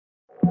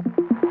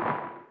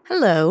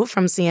Hello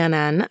from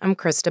CNN. I'm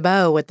Krista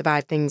Bowe with the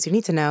 5 things you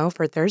need to know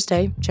for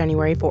Thursday,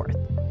 January 4th.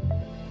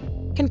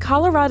 Can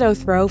Colorado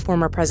throw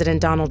former President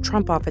Donald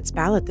Trump off its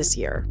ballot this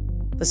year?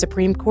 The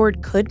Supreme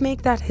Court could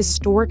make that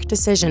historic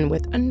decision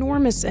with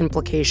enormous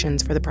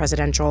implications for the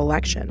presidential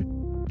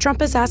election.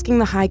 Trump is asking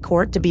the High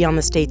Court to be on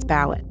the state's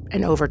ballot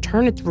and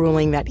overturn its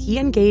ruling that he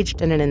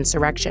engaged in an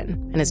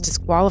insurrection and is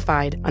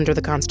disqualified under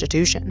the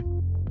Constitution.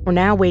 We're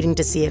now waiting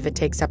to see if it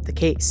takes up the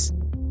case.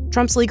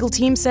 Trump's legal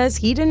team says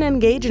he didn't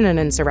engage in an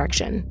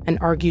insurrection and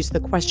argues the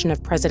question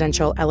of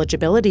presidential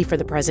eligibility for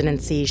the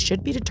presidency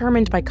should be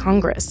determined by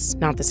Congress,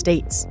 not the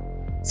states.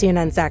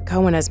 CNN's Zach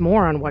Cohen has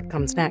more on what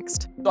comes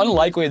next. It's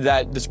unlikely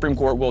that the Supreme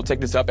Court will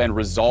take this up and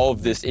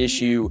resolve this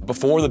issue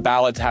before the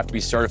ballots have to be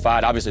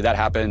certified. Obviously, that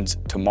happens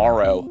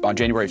tomorrow on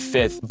January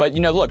 5th. But,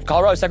 look,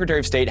 Colorado's Secretary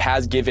of State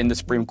has given the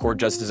Supreme Court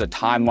justices a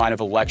timeline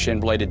of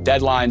election-related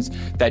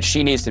deadlines that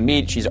she needs to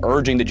meet. She's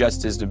urging the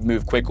justices to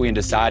move quickly in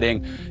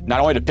deciding not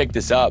only to pick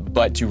this up,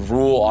 but to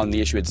rule on the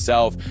issue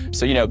itself.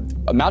 So,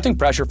 mounting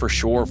pressure for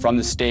sure from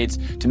the states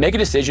to make a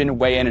decision,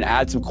 weigh in, and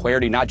add some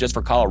clarity, not just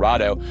for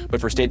Colorado,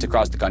 but for states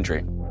across the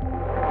country.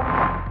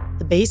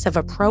 The base of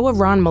a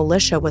pro-Iran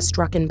militia was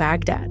struck in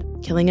Baghdad,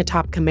 killing a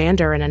top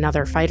commander and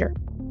another fighter.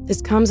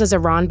 This comes as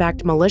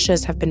Iran-backed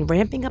militias have been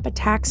ramping up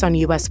attacks on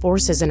U.S.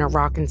 forces in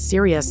Iraq and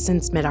Syria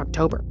since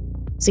mid-October.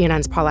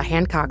 CNN's Paula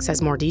Hancock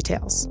has more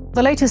details.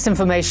 The latest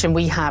information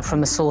we have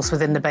from a source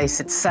within the base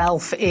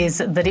itself is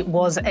that it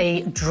was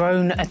a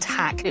drone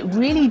attack. It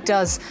really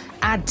does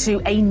add to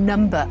a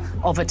number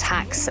of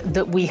attacks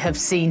that we have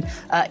seen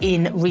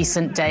in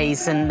recent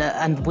days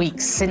and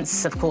weeks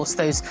since, of course,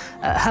 those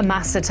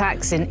Hamas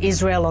attacks in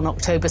Israel on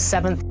October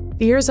 7th.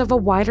 Fears of a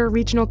wider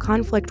regional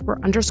conflict were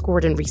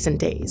underscored in recent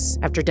days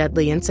after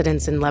deadly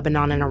incidents in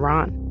Lebanon and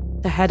Iran.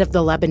 The head of the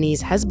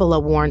Lebanese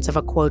Hezbollah warns of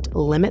a, quote,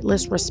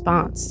 limitless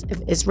response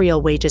if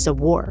Israel wages a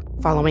war,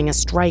 following a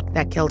strike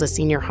that killed a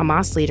senior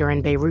Hamas leader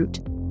in Beirut.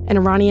 And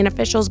Iranian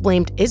officials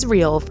blamed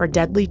Israel for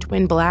deadly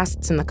twin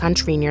blasts in the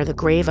country near the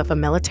grave of a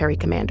military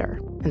commander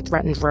and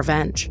threatened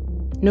revenge.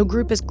 No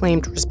group has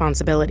claimed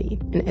responsibility,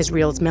 and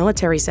Israel's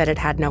military said it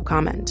had no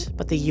comment,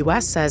 but the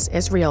U.S. says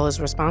Israel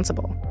is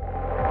responsible.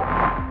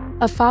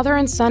 A father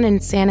and son in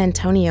San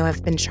Antonio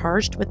have been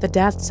charged with the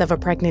deaths of a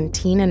pregnant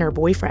teen and her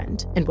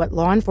boyfriend in what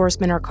law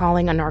enforcement are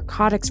calling a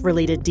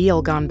narcotics-related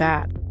deal gone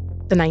bad.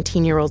 The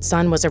 19-year-old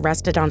son was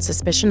arrested on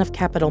suspicion of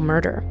capital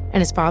murder, and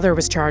his father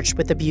was charged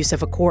with abuse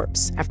of a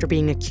corpse after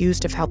being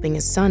accused of helping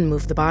his son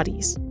move the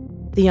bodies.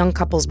 The young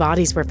couple's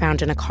bodies were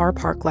found in a car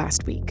park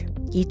last week,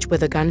 each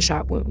with a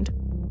gunshot wound.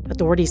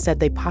 Authorities said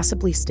they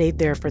possibly stayed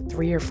there for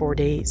 3 or 4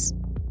 days.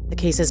 The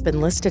case has been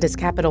listed as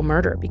capital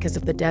murder because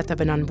of the death of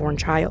an unborn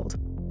child,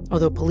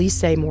 although police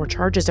say more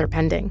charges are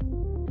pending.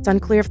 It's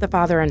unclear if the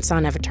father and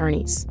son have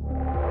attorneys.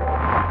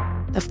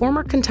 The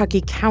former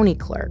Kentucky county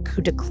clerk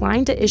who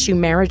declined to issue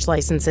marriage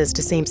licenses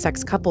to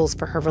same-sex couples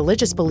for her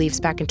religious beliefs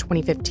back in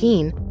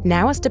 2015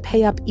 now has to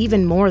pay up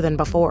even more than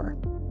before.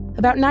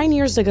 About 9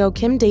 years ago,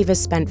 Kim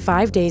Davis spent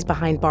 5 days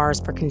behind bars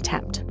for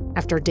contempt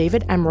after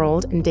David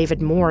Emerald and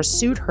David Moore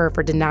sued her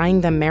for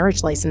denying them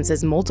marriage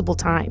licenses multiple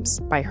times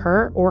by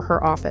her or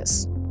her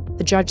office.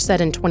 The judge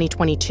said in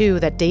 2022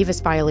 that Davis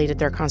violated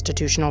their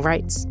constitutional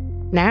rights.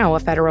 Now, a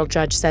federal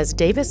judge says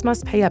Davis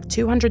must pay up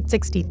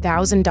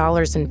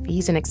 $260,000 in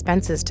fees and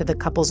expenses to the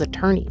couple's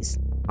attorneys,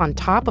 on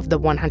top of the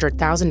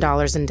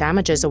 $100,000 in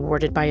damages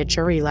awarded by a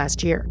jury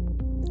last year.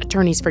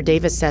 Attorneys for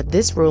Davis said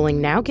this ruling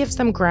now gives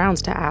them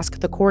grounds to ask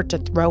the court to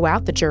throw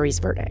out the jury's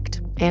verdict,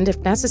 and if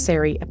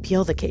necessary,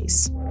 appeal the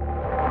case.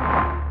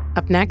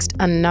 Up next,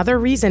 another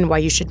reason why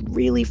you should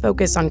really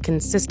focus on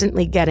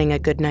consistently getting a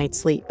good night's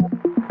sleep.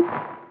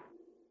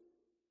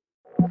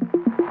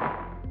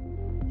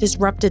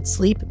 Disrupted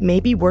sleep may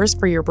be worse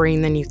for your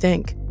brain than you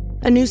think.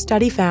 A new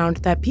study found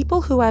that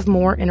people who have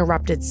more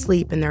interrupted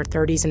sleep in their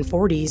 30s and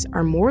 40s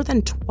are more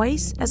than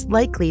twice as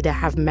likely to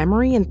have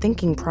memory and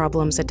thinking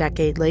problems a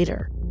decade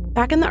later.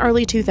 Back in the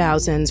early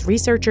 2000s,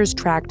 researchers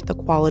tracked the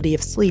quality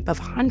of sleep of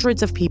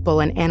hundreds of people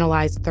and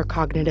analyzed their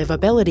cognitive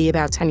ability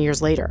about 10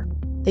 years later.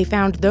 They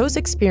found those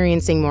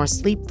experiencing more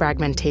sleep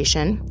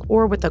fragmentation,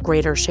 or with a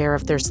greater share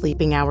of their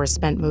sleeping hours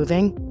spent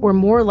moving, were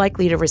more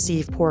likely to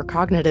receive poor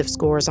cognitive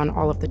scores on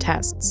all of the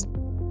tests.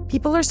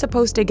 People are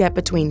supposed to get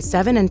between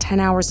 7 and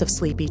 10 hours of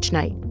sleep each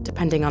night,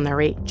 depending on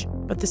their age.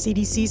 But the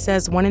CDC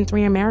says 1 in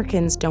 3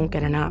 Americans don't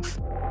get enough.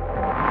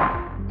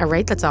 All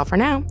right, that's all for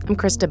now. I'm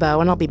Krista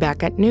Bowe, and I'll be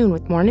back at noon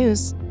with more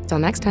news. Till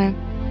next time.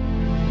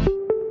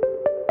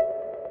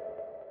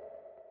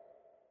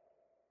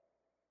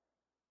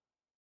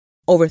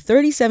 Over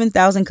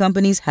 37,000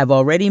 companies have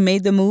already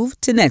made the move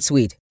to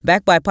NetSuite.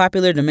 Backed by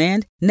popular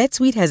demand,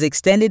 NetSuite has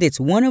extended its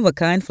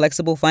one-of-a-kind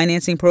flexible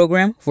financing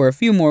program for a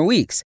few more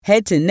weeks.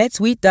 Head to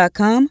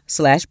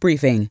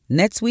netsuite.com/briefing.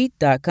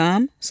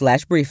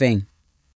 netsuite.com/briefing.